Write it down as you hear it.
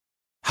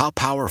How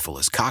powerful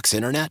is Cox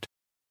Internet?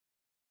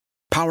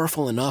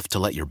 Powerful enough to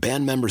let your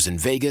band members in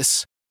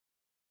Vegas,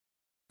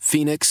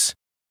 Phoenix,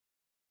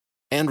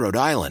 and Rhode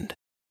Island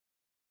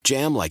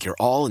jam like you're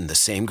all in the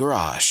same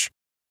garage.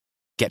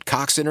 Get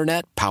Cox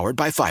Internet powered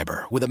by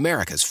fiber with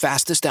America's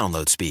fastest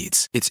download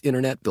speeds. It's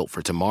internet built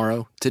for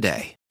tomorrow,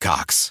 today.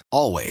 Cox,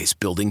 always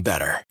building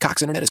better.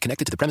 Cox Internet is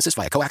connected to the premises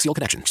via coaxial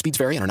connection. Speeds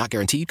vary and are not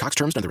guaranteed. Cox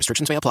terms and other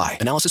restrictions may apply.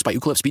 Analysis by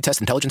Ookla Speed Test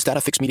Intelligence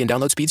Data. Fixed median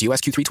download speeds. US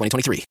Q3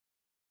 2023.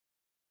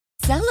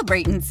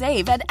 Celebrate and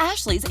save at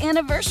Ashley's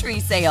Anniversary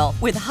Sale.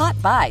 With Hot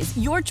Buys,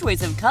 your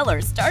choice of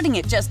colors starting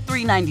at just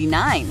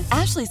 $3.99.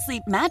 Ashley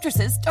Sleep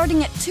mattresses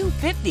starting at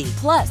 $2.50.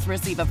 Plus,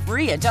 receive a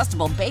free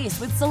adjustable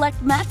base with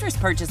select mattress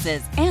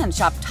purchases. And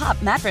shop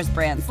top mattress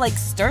brands like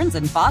Stearns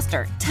 &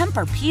 Foster,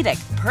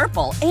 Tempur-Pedic,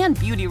 Purple, and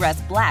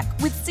Beautyrest Black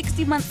with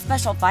 60-month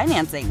special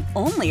financing.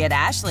 Only at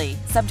Ashley.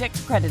 Subject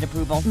to credit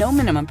approval. No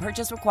minimum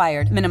purchase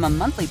required. Minimum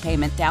monthly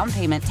payment, down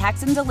payment,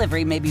 tax, and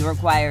delivery may be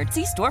required.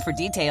 See store for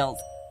details.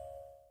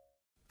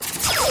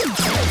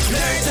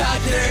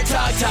 Nerd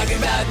Talk, talking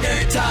about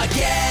Nerd Talk,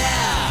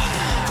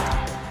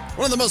 yeah!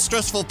 One of the most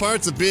stressful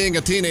parts of being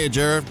a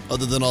teenager,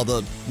 other than all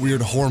the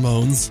weird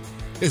hormones,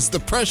 is the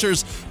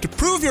pressures to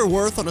prove your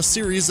worth on a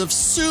series of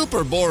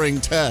super boring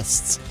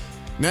tests.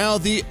 Now,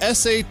 the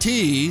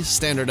SAT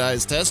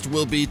standardized test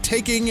will be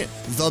taking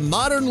the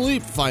modern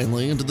leap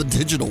finally into the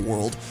digital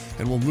world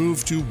and will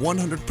move to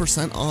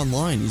 100%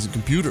 online using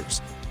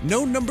computers.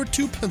 No number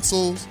 2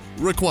 pencils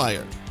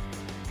required.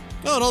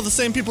 Oh, and all the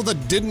same people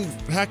that didn't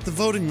hack the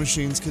voting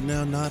machines can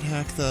now not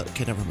hack the...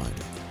 Okay, never mind.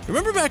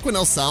 Remember back when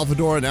El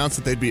Salvador announced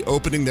that they'd be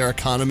opening their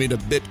economy to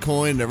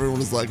Bitcoin and everyone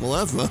was like, well,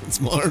 that's not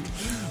smart.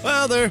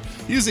 Well, they're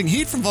using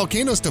heat from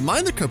volcanoes to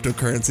mine the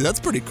cryptocurrency. That's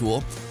pretty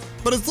cool.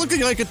 But it's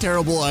looking like a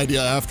terrible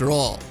idea after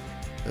all.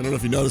 I don't know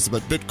if you noticed,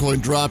 but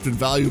Bitcoin dropped in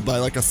value by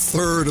like a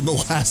third in the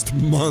last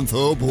month.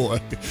 Oh, boy.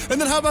 And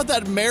then how about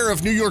that mayor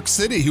of New York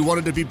City who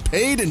wanted to be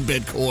paid in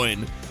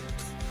Bitcoin?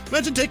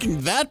 Imagine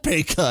taking that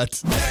pay cut.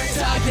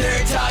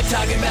 Nerd Talk,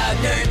 talking about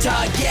Nerd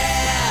Talk,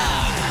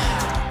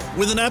 yeah!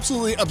 With an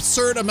absolutely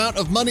absurd amount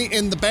of money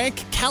in the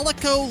bank,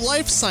 Calico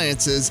Life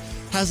Sciences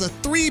has a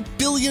 $3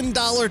 billion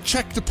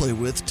check to play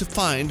with to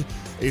find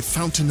a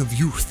fountain of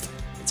youth.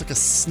 It's like a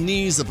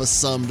sneeze of a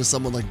sum to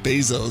someone like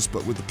Bezos,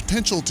 but with the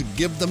potential to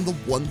give them the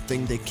one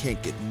thing they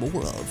can't get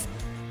more of: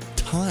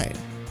 time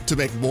to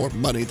make more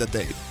money that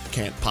they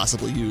can't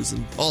possibly use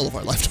in all of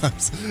our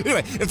lifetimes.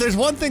 Anyway, if there's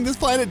one thing this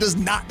planet does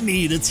not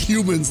need, it's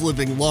humans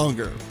living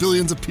longer.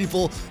 Billions of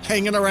people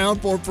hanging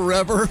around for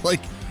forever.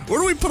 Like, where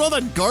do we put all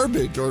that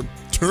garbage, or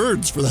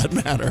turds for that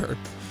matter?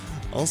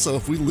 Also,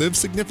 if we live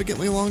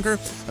significantly longer,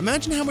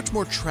 imagine how much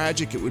more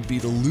tragic it would be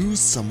to lose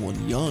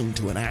someone young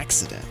to an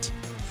accident.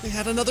 They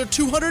had another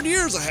 200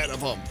 years ahead of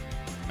them.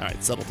 All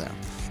right, settle down.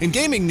 In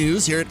gaming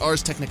news, here at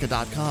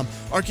ArsTechnica.com,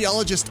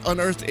 archaeologists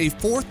unearthed a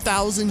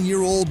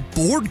 4,000-year-old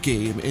board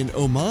game in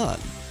Oman.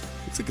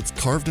 Looks like it's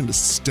carved into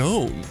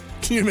stone.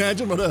 Can you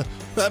imagine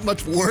that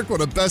much work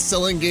when a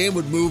best-selling game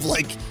would move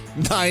like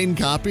 9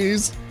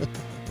 copies?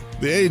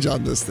 The age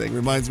on this thing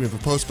reminds me of a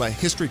post by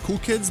History Cool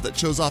Kids that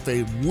shows off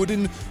a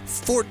wooden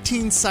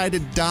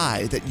 14-sided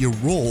die that you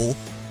roll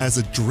as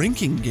a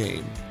drinking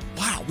game.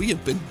 Wow, we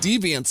have been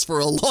deviants for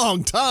a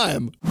long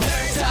time.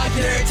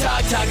 Nerd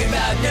Talk, talking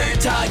about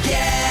Nerd Talk,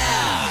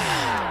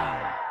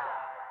 yeah!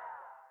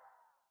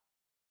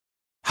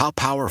 How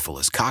powerful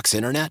is Cox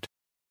Internet?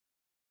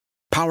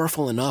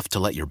 Powerful enough to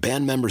let your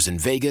band members in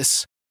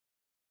Vegas,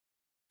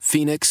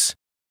 Phoenix,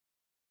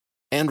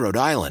 and Rhode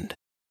Island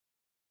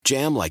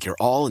jam like you're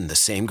all in the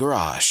same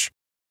garage.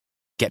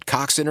 Get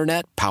Cox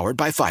Internet powered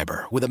by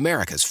fiber with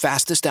America's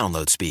fastest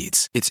download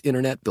speeds. It's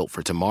internet built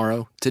for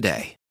tomorrow,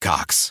 today.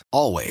 Cox,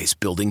 always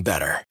building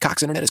better.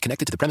 Cox Internet is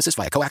connected to the premises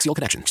via coaxial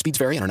connection. Speeds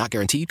vary and are not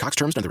guaranteed. Cox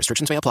terms and other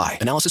restrictions may apply.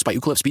 Analysis by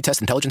Ookla Speed Test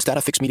Intelligence Data.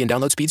 Fixed median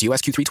download speeds.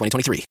 US Q3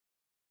 2023.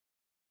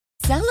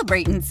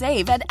 Celebrate and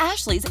save at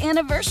Ashley's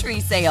Anniversary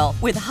Sale.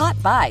 With Hot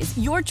Buys,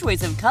 your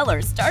choice of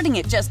colors starting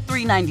at just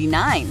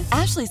 $3.99.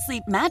 Ashley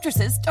Sleep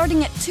mattresses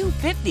starting at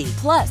 $2.50.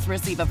 Plus,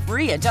 receive a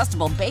free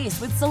adjustable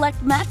base with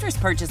select mattress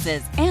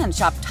purchases. And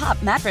shop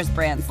top mattress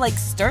brands like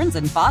Stearns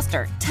 &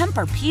 Foster,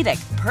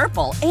 Tempur-Pedic,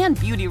 Purple, and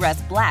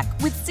Beautyrest Black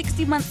with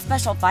 60-month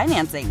special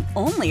financing.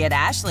 Only at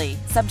Ashley.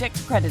 Subject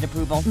to credit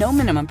approval. No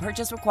minimum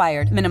purchase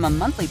required. Minimum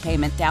monthly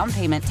payment, down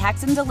payment,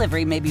 tax, and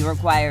delivery may be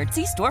required.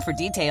 See store for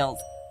details.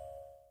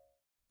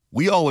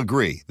 We all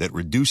agree that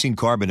reducing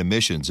carbon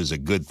emissions is a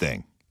good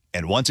thing.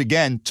 And once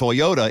again,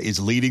 Toyota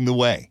is leading the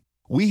way.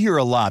 We hear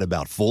a lot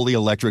about fully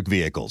electric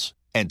vehicles,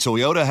 and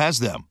Toyota has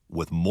them,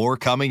 with more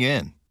coming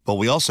in. But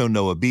we also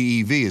know a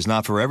BEV is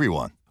not for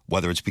everyone,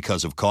 whether it's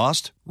because of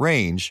cost,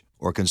 range,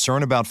 or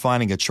concern about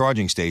finding a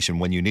charging station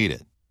when you need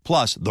it.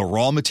 Plus, the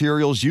raw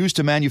materials used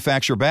to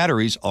manufacture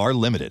batteries are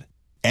limited.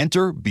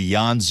 Enter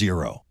Beyond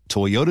Zero,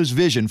 Toyota's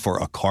vision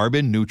for a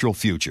carbon-neutral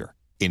future.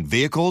 In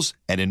vehicles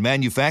and in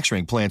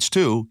manufacturing plants,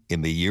 too,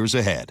 in the years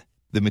ahead.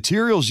 The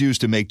materials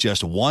used to make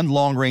just one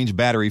long-range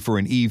battery for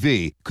an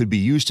EV could be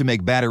used to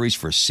make batteries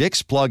for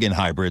 6 plug-in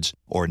hybrids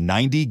or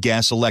 90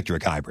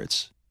 gas-electric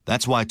hybrids.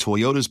 That's why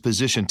Toyota's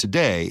position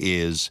today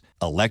is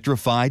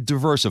electrified,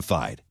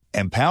 diversified,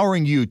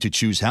 empowering you to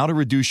choose how to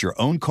reduce your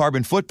own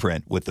carbon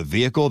footprint with the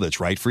vehicle that's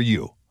right for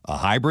you, a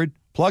hybrid,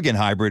 plug-in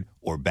hybrid,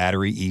 or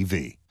battery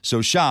EV.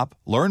 So shop,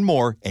 learn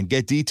more, and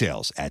get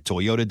details at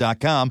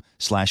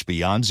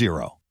toyota.com/beyond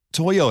zero.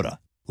 Toyota,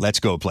 let's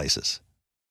go places.